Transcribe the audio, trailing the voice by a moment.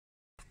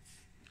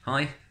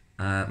Hi,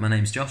 my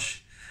name's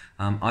Josh.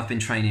 I've been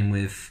training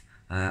with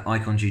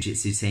Icon Jiu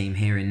Jitsu team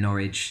here in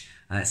Norwich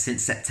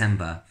since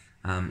September,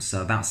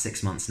 so about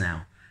 6 months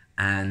now.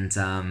 And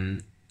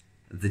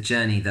the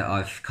journey that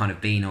I've kind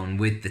of been on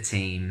with the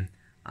team,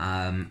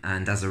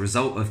 and as a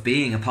result of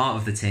being a part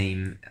of the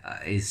team,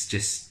 it's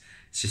just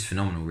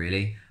phenomenal,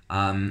 really.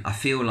 I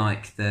feel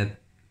like the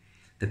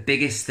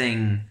biggest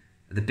thing,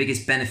 the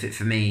biggest benefit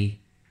for me,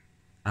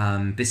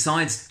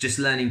 besides just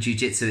learning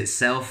jiu-jitsu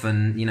itself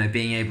and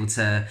being able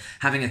to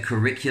having a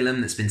curriculum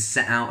that's been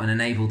set out and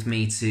enabled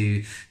me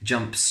to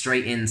jump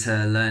straight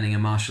into learning a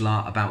martial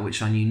art about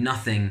which I knew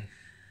nothing,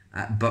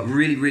 but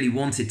really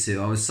wanted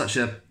to. I was such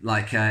a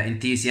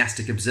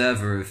enthusiastic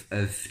observer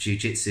of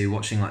jiu-jitsu,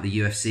 watching like the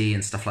UFC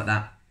and stuff like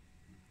that.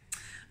 I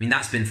mean,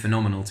 that's been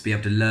phenomenal to be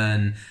able to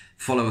learn,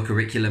 follow a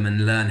curriculum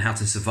and learn how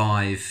to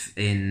survive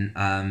in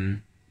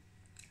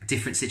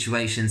different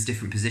situations,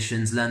 different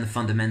positions, learn the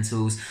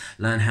fundamentals,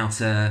 learn how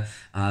to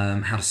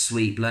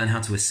sweep, learn how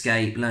to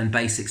escape, learn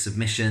basic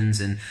submissions,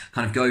 and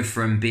kind of go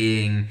from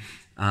being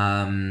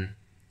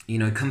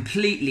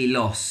completely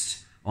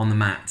lost on the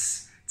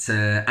mats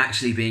to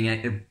actually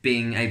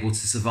being able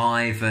to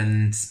survive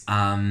and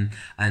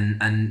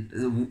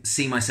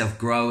see myself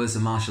grow as a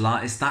martial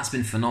artist. That's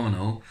been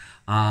phenomenal.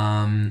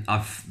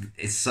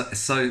 It's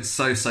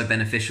so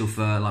beneficial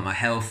for like my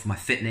health, my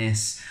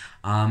fitness,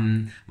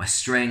 my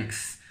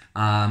strength,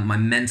 my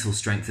mental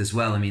strength as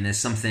well. I mean, there's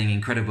something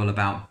incredible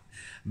about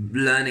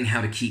learning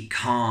how to keep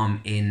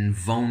calm in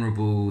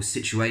vulnerable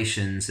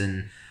situations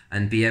and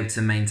be able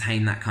to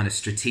maintain that kind of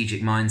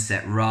strategic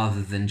mindset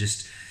rather than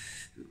just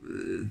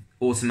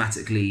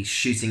automatically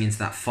shooting into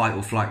that fight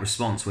or flight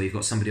response where you've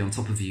got somebody on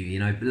top of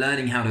you.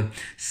 Learning how to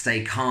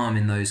stay calm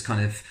in those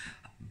kind of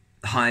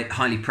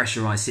highly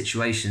pressurized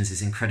situations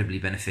is incredibly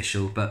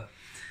beneficial. But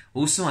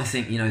also, I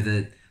think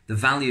the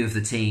value of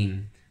the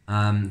team,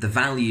 the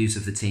values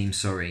of the team,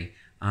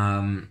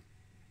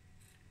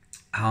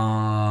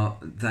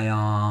 they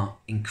are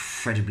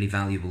incredibly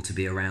valuable to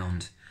be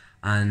around.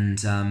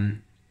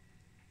 And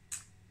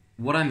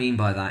what I mean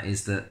by that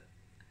is that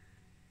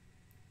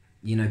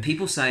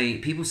people say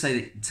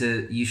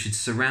that you should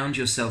surround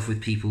yourself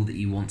with people that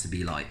you want to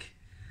be like,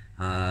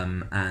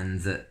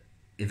 and that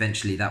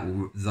eventually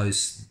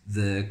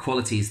the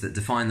qualities that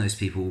define those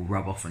people will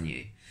rub off on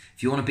you.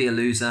 If you want to be a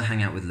loser,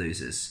 hang out with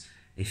losers.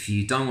 If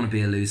you don't want to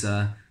be a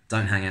loser,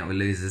 don't hang out with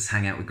losers,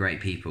 hang out with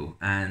great people.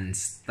 And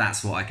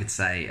that's what I could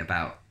say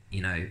about,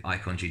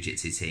 Icon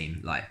Jiu-Jitsu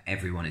team. Like,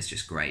 everyone is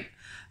just great.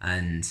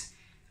 And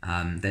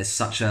there's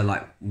such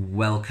a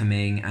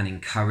welcoming and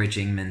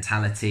encouraging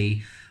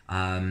mentality.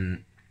 I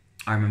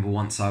remember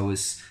once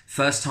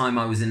first time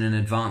I was in an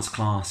advanced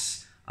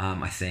class,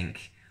 I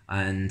think,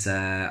 and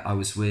I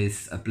was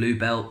with a blue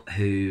belt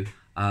who,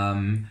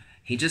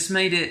 he just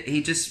made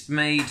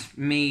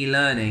me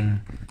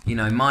learning,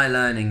 my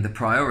learning the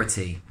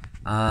priority.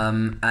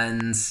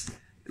 And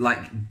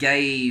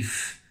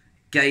gave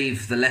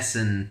the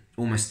lesson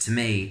almost to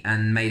me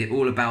and made it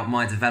all about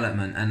my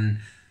development. And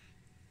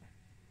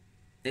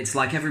it's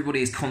like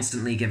everybody is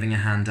constantly giving a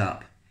hand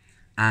up,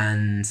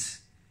 and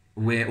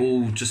we're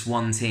all just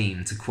one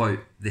team, to quote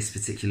this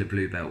particular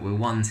blue belt. We're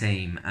one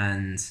team,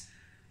 and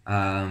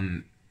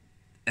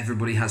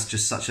everybody has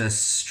just such a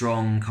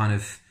strong kind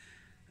of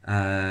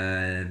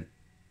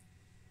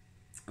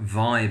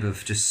vibe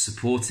of just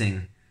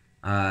supporting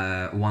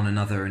one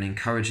another and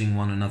encouraging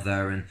one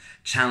another and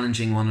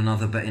challenging one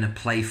another, but in a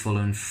playful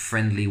and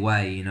friendly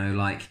way.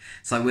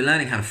 It's like we're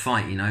learning how to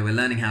fight. We're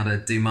learning how to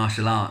do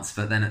martial arts,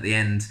 but then at the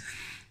end,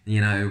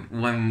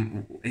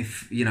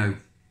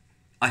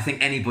 I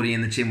think anybody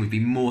in the gym would be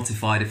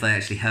mortified if they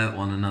actually hurt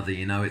one another.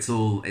 It's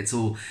all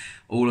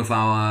of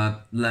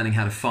our learning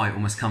how to fight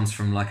almost comes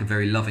from like a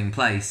very loving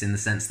place, in the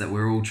sense that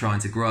we're all trying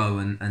to grow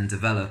and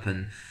develop.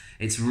 And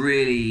it's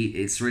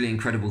really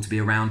incredible to be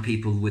around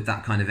people with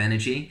that kind of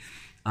energy.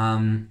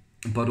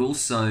 But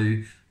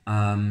also,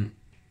 everyone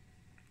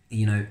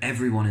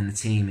in the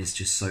team is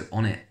just so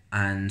on it.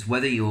 And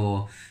whether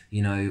you're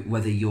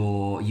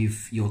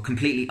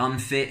completely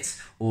unfit,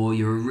 or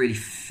you're a really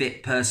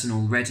fit person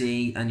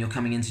already and you're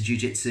coming into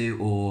jiu-jitsu,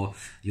 or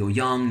you're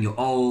young, you're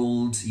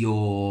old,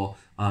 you're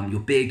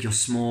big, you're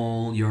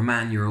small, you're a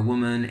man, you're a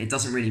woman, it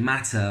doesn't really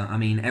matter. I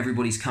mean,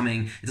 everybody's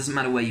coming. It doesn't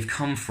matter where you've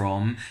come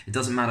from. It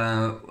doesn't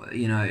matter,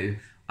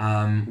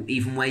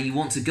 even where you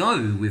want to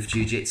go with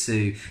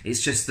jiu-jitsu.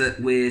 It's just that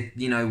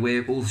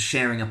we're all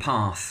sharing a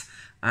path,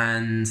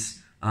 and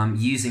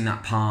using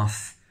that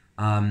path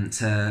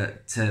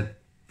to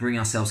bring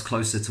ourselves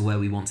closer to where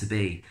we want to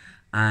be.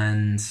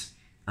 And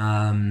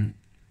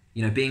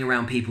being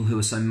around people who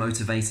are so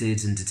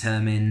motivated and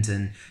determined,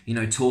 and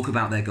talk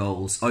about their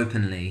goals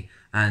openly,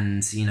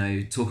 and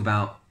talk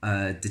about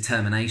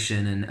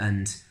determination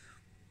and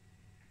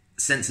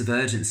sense of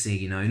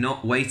urgency,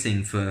 not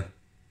waiting for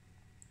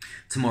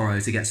tomorrow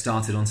to get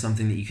started on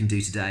something that you can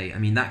do today. I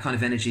mean, that kind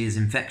of energy is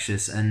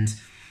infectious, and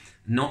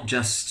not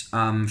just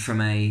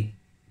from a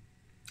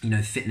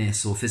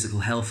fitness or physical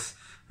health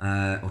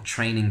or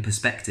training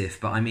perspective,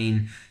 but I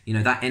mean,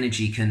 that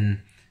energy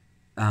can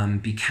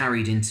be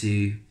carried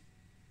into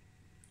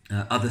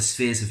other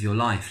spheres of your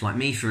life. Like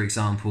me, for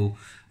example,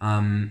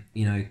 having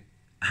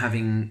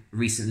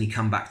recently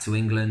come back to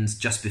England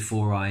just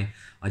before I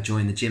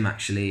joined the gym,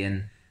 actually,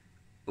 and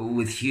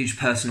with huge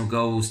personal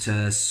goals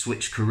to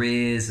switch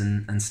careers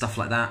and stuff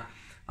like that,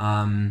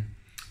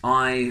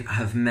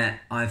 I've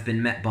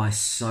been met by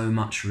so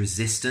much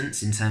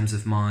resistance in terms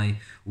of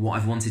what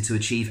I've wanted to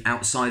achieve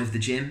outside of the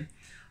gym,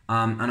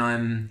 and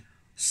I'm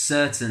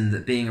certain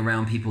that being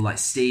around people like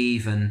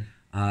Steve and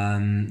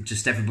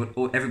just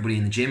everybody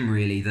in the gym,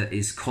 really, that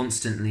is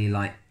constantly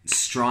like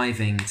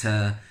striving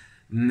to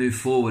move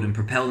forward and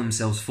propel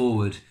themselves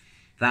forward,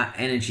 that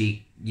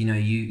energy,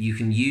 you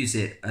can use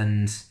it.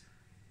 And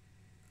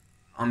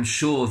I'm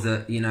sure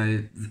that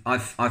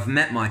I've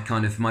met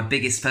my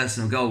biggest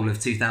personal goal of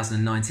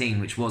 2019,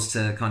 which was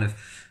to kind of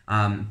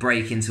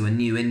break into a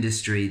new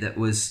industry that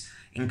was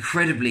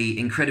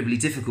incredibly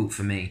difficult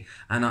for me,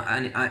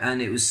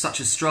 and it was such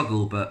a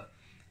struggle. But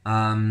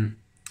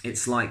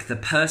it's like the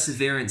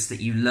perseverance that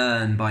you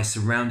learn by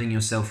surrounding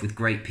yourself with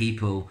great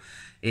people.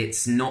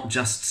 It's not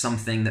just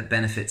something that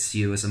benefits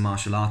you as a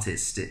martial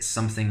artist, it's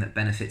something that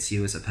benefits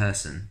you as a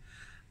person.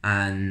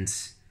 And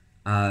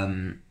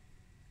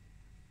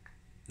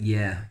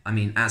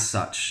as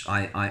such,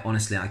 I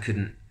honestly, I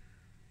couldn't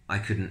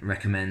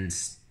recommend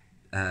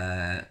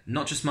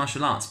not just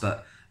martial arts,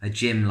 but a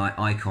gym like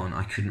Icon.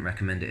 I couldn't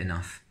recommend it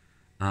enough.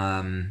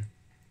 I'm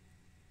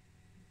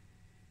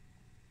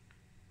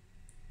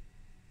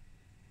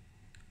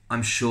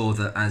sure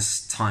that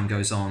as time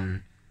goes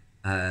on,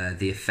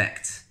 the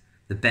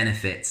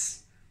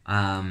benefits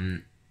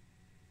of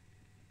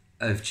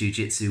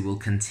jiu-jitsu will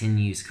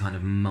continue to kind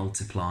of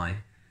multiply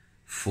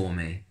for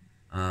me,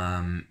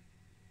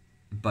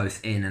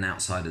 both in and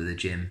outside of the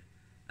gym.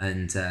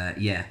 And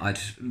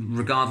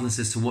regardless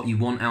as to what you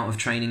want out of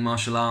training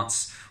martial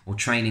arts or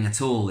training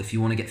at all, if you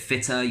want to get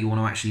fitter, you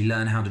want to actually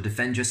learn how to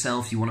defend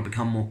yourself, you want to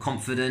become more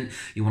confident,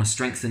 you want to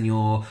strengthen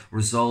your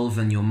resolve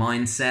and your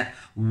mindset,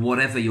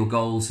 whatever your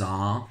goals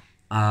are,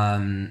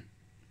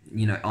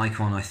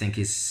 Icon, I think,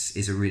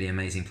 is a really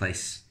amazing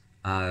place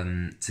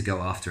to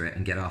go after it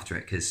and get after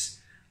it, because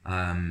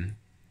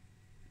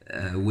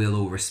we'll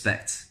all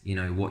respect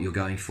what you're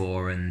going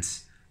for, and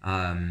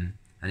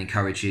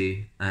encourage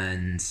you,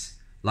 and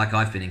like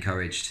I've been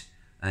encouraged,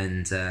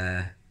 and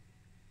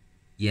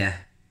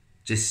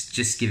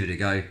just give it a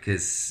go,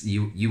 because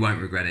you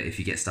won't regret it if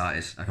you get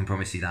started. I can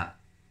promise you that.